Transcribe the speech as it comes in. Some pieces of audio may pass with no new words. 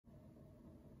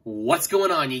What's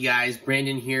going on, you guys?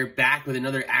 Brandon here, back with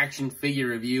another action figure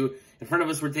review. In front of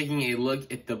us, we're taking a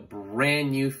look at the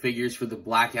brand new figures for the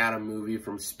Black Adam movie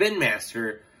from Spin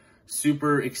Master.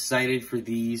 Super excited for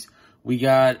these. We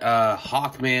got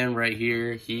Hawkman right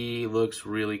here. He looks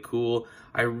really cool.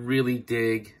 I really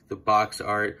dig the box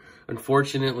art.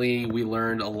 Unfortunately, we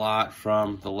learned a lot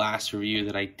from the last review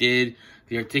that I did.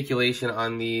 The articulation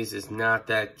on these is not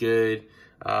that good,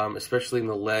 especially in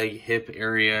the leg, hip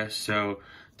area. So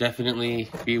definitely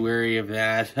be wary of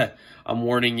that. I'm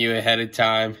warning you ahead of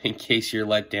time in case you're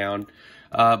let down.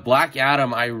 Black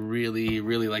Adam, I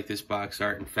really like this box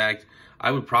art. In fact, I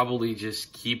would probably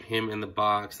just keep him in the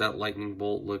box. That lightning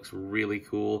bolt looks really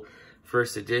cool.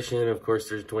 First edition, of course,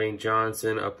 there's Dwayne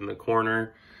Johnson up in the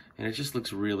corner, and it just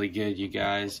looks really good, you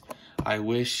guys. I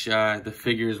wish the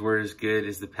figures were as good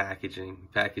as the packaging.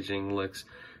 Packaging looks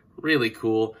really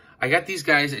cool. I got these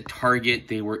guys at Target.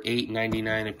 They were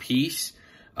 $8.99 a piece.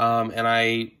 And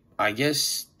I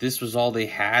guess this was all they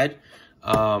had.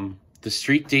 The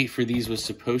street date for these was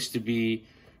supposed to be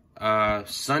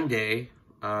Sunday,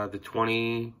 the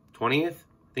 20th?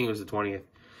 I think it was the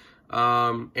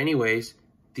 20th. Anyways,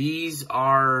 these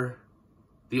are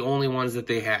the only ones that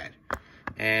they had.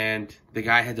 And the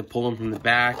guy had to pull them from the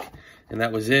back, and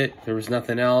that was it. There was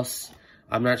nothing else.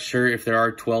 I'm not sure if there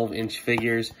are 12-inch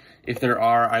figures. If there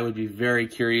are, I would be very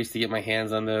curious to get my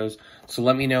hands on those. So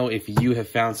let me know if you have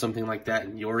found something like that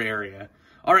in your area.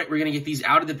 All right, we're going to get these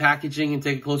out of the packaging and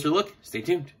take a closer look. Stay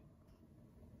tuned.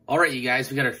 All right, you guys,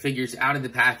 we got our figures out of the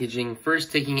packaging.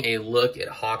 First, taking a look at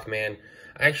Hawkman.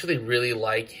 I actually really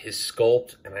like his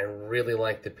sculpt, and I really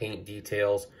like the paint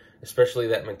details, especially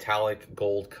that metallic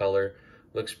gold color.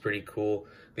 Looks pretty cool.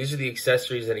 These are the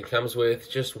accessories that he comes with,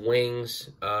 just wings,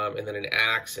 and then an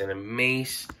axe and a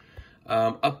mace.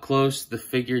 Up close, the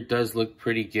figure does look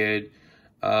pretty good.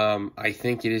 I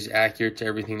think it is accurate to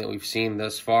everything that we've seen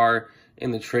thus far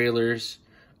in the trailers.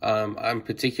 I'm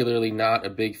particularly not a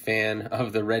big fan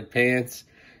of the red pants.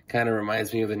 Kind of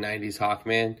reminds me of the 90s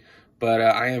Hawkman. But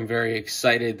I am very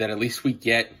excited that at least we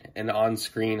get an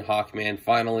on-screen Hawkman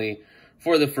finally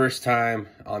for the first time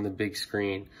on the big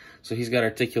screen. So he's got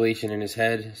articulation in his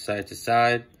head, side to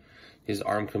side. His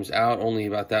arm comes out only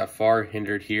about that far,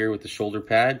 hindered here with the shoulder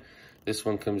pad. This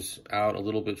one comes out a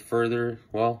little bit further.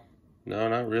 Well, no,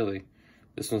 not really.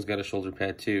 This one's got a shoulder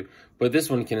pad too. But this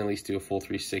one can at least do a full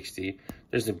 360.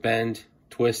 There's a bend,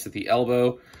 twist at the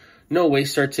elbow. No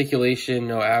waist articulation,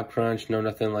 no ab crunch, no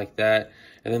nothing like that.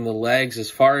 And then the legs, as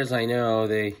far as I know,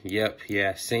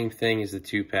 same thing as the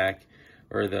 2-pack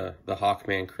or the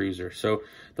Hawkman Cruiser. So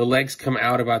the legs come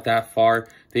out about that far.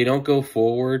 They don't go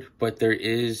forward, but there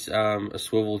is a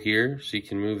swivel here, so you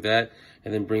can move that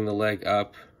and then bring the leg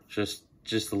up just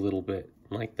a little bit,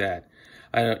 like that.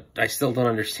 I still don't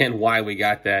understand why we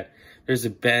got that. There's a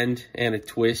bend and a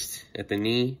twist at the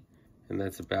knee, and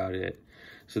that's about it.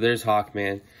 So there's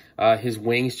Hawkman. His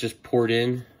wings just poured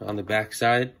in on the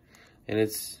backside, and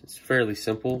it's fairly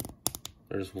simple.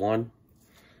 There's one,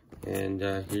 and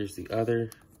here's the other.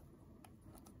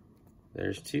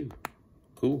 There's two.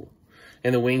 Cool.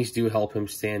 And the wings do help him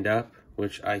stand up,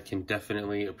 which I can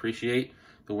definitely appreciate.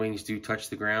 The wings do touch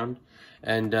the ground.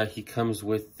 And he comes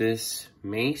with this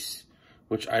mace,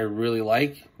 which I really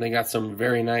like. They got some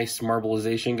very nice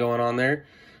marbleization going on there,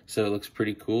 so it looks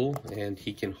pretty cool, and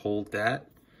he can hold that.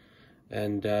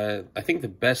 And I think the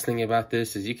best thing about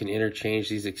this is you can interchange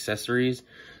these accessories.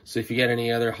 So if you get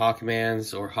any other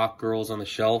Hawkmans or Hawkgirls on the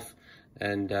shelf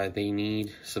and they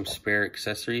need some spare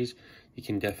accessories, you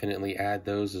can definitely add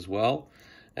those as well.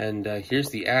 And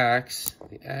here's the axe.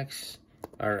 The axe,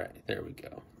 all right, there we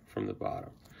go, from the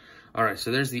bottom. All right,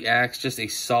 so there's the axe, just a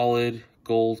solid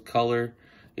gold color.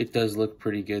 It does look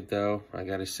pretty good, though. I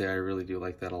gotta say, I really do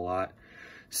like that a lot.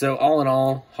 So all in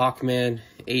all, Hawkman,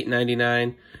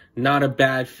 $8.99. Not a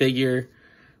bad figure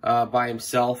by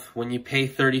himself. When you pay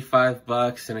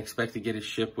 $35 and expect to get a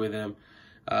ship with him,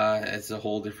 it's a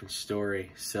whole different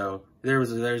story. So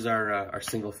there's our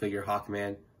single figure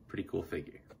Hawkman. Pretty cool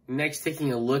figure. Next,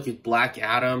 taking a look at Black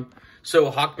Adam.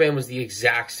 So Hawkman was the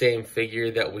exact same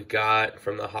figure that we got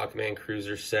from the Hawkman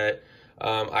Cruiser set.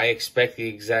 I expect the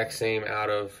exact same out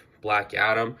of Black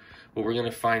Adam, but we're going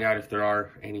to find out if there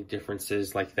are any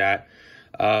differences like that.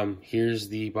 Here's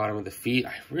the bottom of the feet.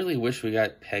 I really wish we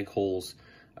got peg holes.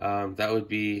 That would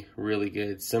be really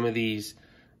good. Some of these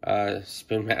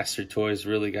Spin Master toys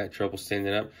really got trouble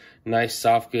standing up. Nice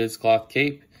soft goods cloth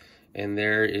cape. And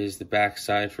there is the back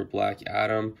side for Black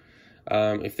Adam.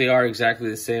 If they are exactly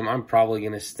the same, I'm probably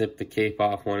going to snip the cape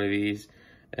off one of these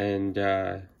and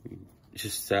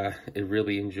just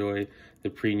really enjoy the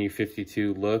pre-New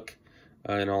 52 look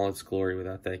in all its glory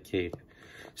without that cape.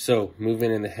 So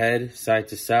moving in the head side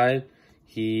to side,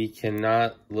 he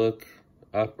cannot look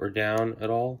up or down at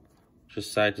all,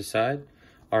 just side to side.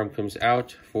 Arm comes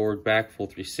out, forward, back, full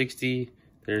 360.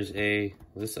 There's a,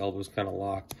 this elbow's kind of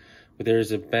locked, but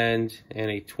there's a bend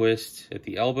and a twist at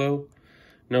the elbow.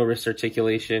 No wrist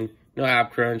articulation, no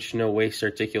ab crunch, no waist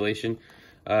articulation.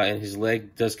 And his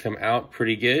leg does come out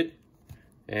pretty good,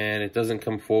 and it doesn't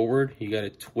come forward. You got a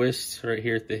twist right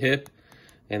here at the hip,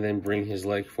 and then bring his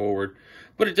leg forward.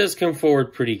 But it does come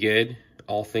forward pretty good,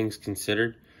 all things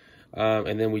considered.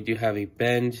 And then we do have a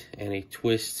bend and a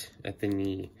twist at the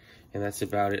knee. And that's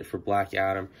about it for Black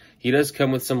Adam. He does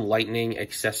come with some lightning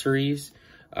accessories.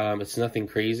 It's nothing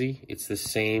crazy. It's the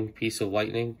same piece of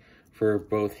lightning for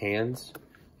both hands.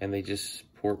 And they just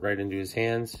port right into his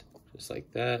hands, just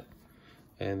like that.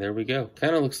 And there we go.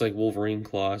 Kind of looks like Wolverine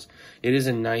claws. It is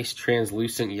a nice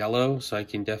translucent yellow, so I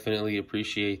can definitely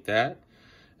appreciate that.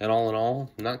 And all in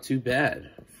all, not too bad.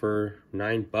 For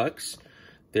 $9,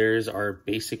 there's our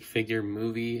basic figure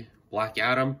movie, Black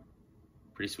Adam.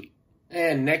 Pretty sweet.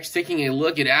 And next, taking a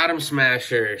look at Atom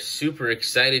Smasher. Super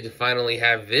excited to finally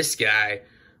have this guy.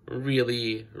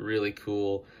 Really, really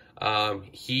cool.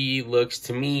 He looks,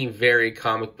 to me, very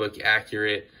comic book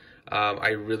accurate. I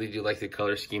really do like the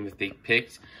color scheme that they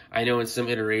picked. I know in some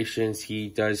iterations he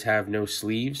does have no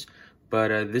sleeves,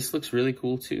 but this looks really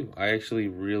cool too. I actually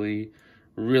really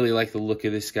like the look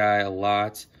of this guy a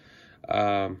lot.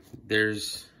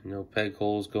 There's no peg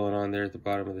holes going on there at the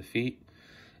bottom of the feet.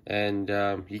 And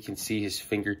you can see his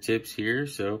fingertips here,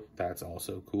 so that's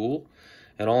also cool.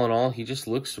 And all in all, he just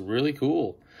looks really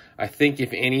cool. I think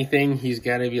if anything, he's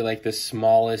got to be like the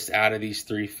smallest out of these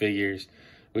three figures,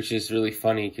 which is really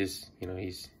funny because, you know,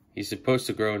 he's supposed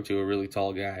to grow into a really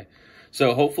tall guy.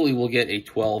 So hopefully we'll get a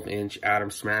 12-inch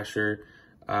Atom Smasher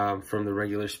from the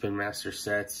regular Spin Master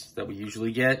sets that we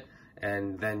usually get,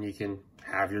 and then you can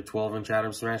have your 12-inch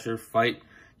Atom Smasher fight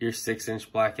your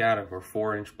 6-inch Black Adam or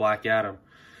 4-inch Black Adam.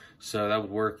 So that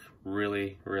would work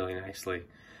really, really nicely.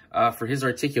 For his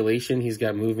articulation, he's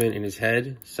got movement in his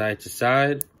head, side to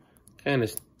side. Kind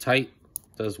of tight.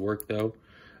 Does work, though.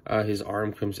 His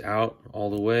arm comes out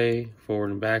all the way, forward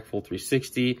and back, full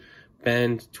 360.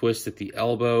 Bend, twist at the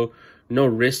elbow. No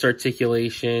wrist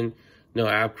articulation. No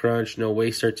ab crunch. No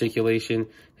waist articulation.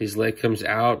 His leg comes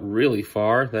out really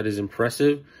far. That is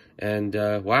impressive. And,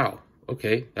 wow.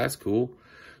 Okay, that's cool.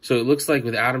 So it looks like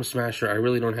with Atom Smasher, I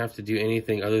really don't have to do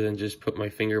anything other than just put my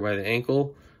finger by the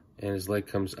ankle and his leg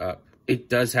comes up. It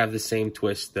does have the same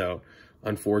twist though,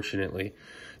 unfortunately.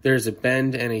 There's a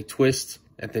bend and a twist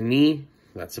at the knee.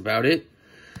 That's about it.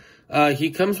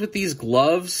 He comes with these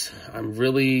gloves. I'm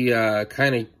really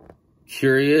kind of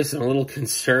curious and a little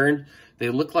concerned. They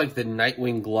look like the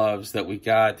Nightwing gloves that we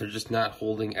got. They're just not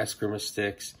holding Eskrima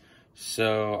sticks.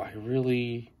 So I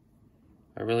really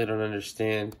don't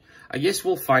understand. I guess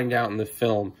we'll find out in the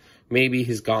film. Maybe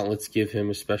his gauntlets give him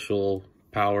a special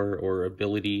power or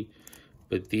ability,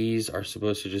 but these are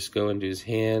supposed to just go into his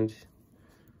hand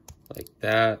like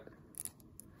that.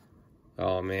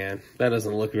 Oh man, that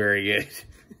doesn't look very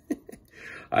good.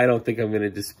 I don't think I'm going to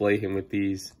display him with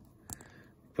these.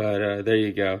 But there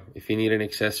you go. If you need an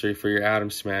accessory for your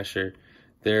Atom Smasher,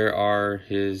 there are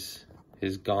his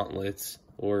gauntlets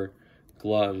or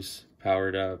gloves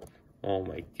powered up. Oh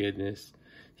my goodness.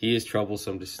 He is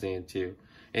troublesome to stand too.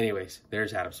 Anyways,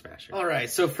 there's Atom Smasher. All right,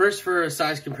 so first for a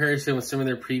size comparison with some of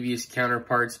their previous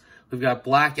counterparts, we've got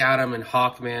Black Adam and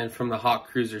Hawkman from the Hawk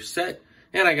Cruiser set,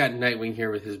 and I got Nightwing here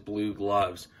with his blue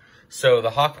gloves. So the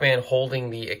Hawkman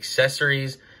holding the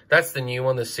accessories, that's the new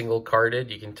one, the single carded.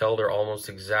 You can tell they're almost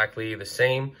exactly the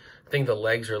same. I think the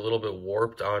legs are a little bit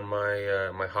warped on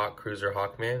my my Hawk Cruiser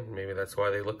Hawkman. Maybe that's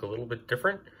why they look a little bit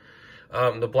different.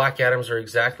 The Black Adams are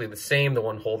exactly the same. The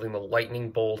one holding the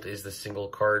lightning bolt is the single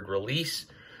card release.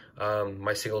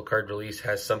 My single card release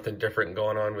has something different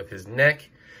going on with his neck.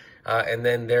 And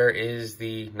then there is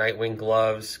the Nightwing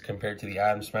gloves compared to the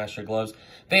Atom Smasher gloves.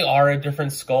 They are a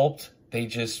different sculpt. They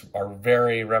just are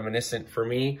very reminiscent for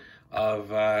me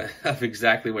of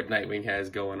exactly what Nightwing has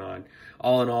going on.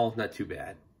 All in all, not too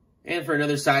bad. And for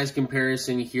another size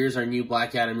comparison, here's our new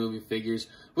Black Adam movie figures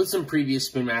with some previous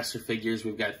Spin Master figures.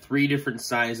 We've got 3 different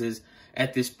sizes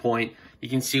at this point. You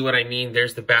can see what I mean.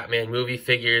 There's the Batman movie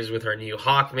figures with our new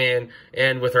Hawkman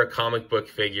and with our comic book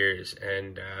figures.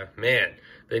 And man,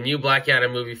 the new Black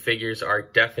Adam movie figures are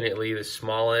definitely the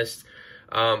smallest.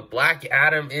 Black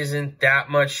Adam isn't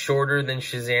that much shorter than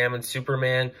Shazam and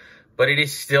Superman, but it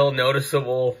is still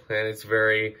noticeable, and it's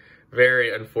very,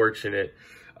 very unfortunate.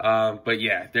 But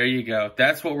yeah, there you go.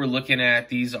 That's what we're looking at.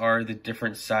 These are the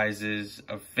different sizes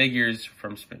of figures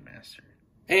from Spin Master.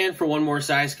 And for one more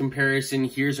size comparison,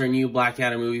 here's our new Black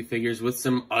Adam movie figures with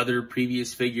some other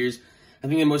previous figures. I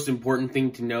think the most important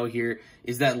thing to know here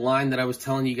is that line that I was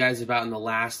telling you guys about in the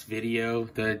last video,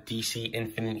 the DC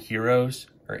Infinite Heroes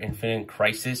or Infinite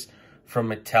Crisis from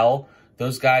Mattel.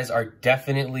 Those guys are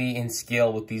definitely in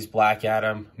scale with these Black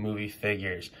Adam movie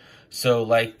figures. So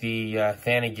like the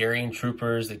Thanagarian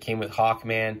Troopers that came with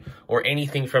Hawkman or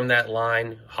anything from that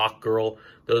line, Hawkgirl,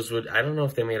 those would, I don't know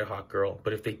if they made a Hawkgirl,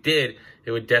 but if they did,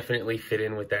 it would definitely fit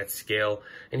in with that scale.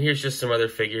 And here's just some other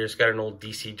figures. Got an old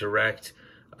DC Direct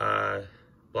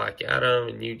Black Adam,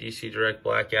 a new DC Direct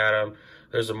Black Adam.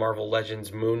 There's a Marvel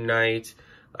Legends Moon Knight.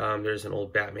 There's an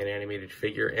old Batman animated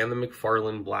figure and the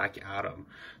McFarlane Black Adam.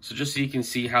 So just so you can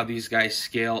see how these guys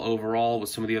scale overall with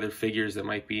some of the other figures that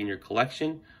might be in your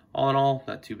collection. All in all,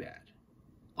 not too bad.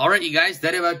 All right, you guys,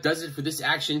 that about does it for this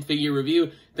action figure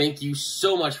review. Thank you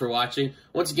so much for watching.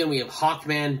 Once again, we have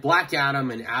Hawkman, Black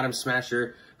Adam, and Atom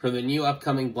Smasher from the new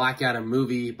upcoming Black Adam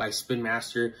movie by Spin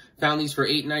Master. Found these for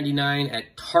 $8.99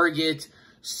 at Target.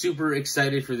 Super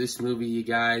excited for this movie, you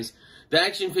guys. The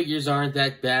action figures aren't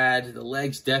that bad. The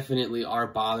legs definitely are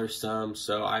bothersome,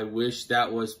 so I wish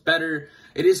that was better.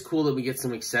 It is cool that we get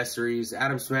some accessories.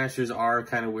 Atom Smashers are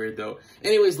kind of weird, though.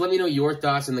 Anyways, let me know your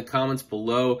thoughts in the comments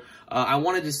below. I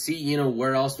wanted to see,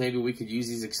 where else maybe we could use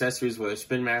these accessories, whether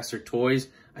Spin Master toys.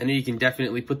 I know you can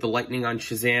definitely put the lightning on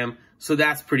Shazam, so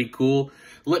that's pretty cool.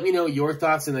 Let me know your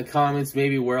thoughts in the comments,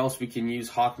 maybe where else we can use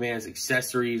Hawkman's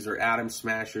accessories or Atom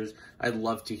Smashers. I'd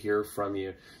love to hear from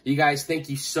you. You guys, thank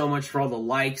you so much for all the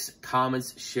likes,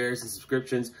 comments, shares, and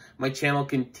subscriptions. My channel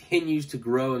continues to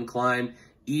grow and climb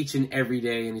each and every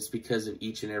day, and it's because of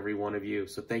each and every one of you.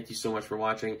 So thank you so much for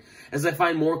watching. As I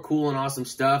find more cool and awesome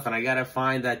stuff, and I gotta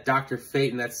find that Dr.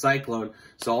 Fate and that Cyclone,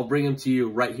 so I'll bring them to you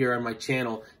right here on my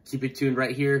channel. Keep it tuned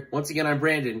right here. Once again, I'm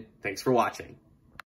Brandon. Thanks for watching.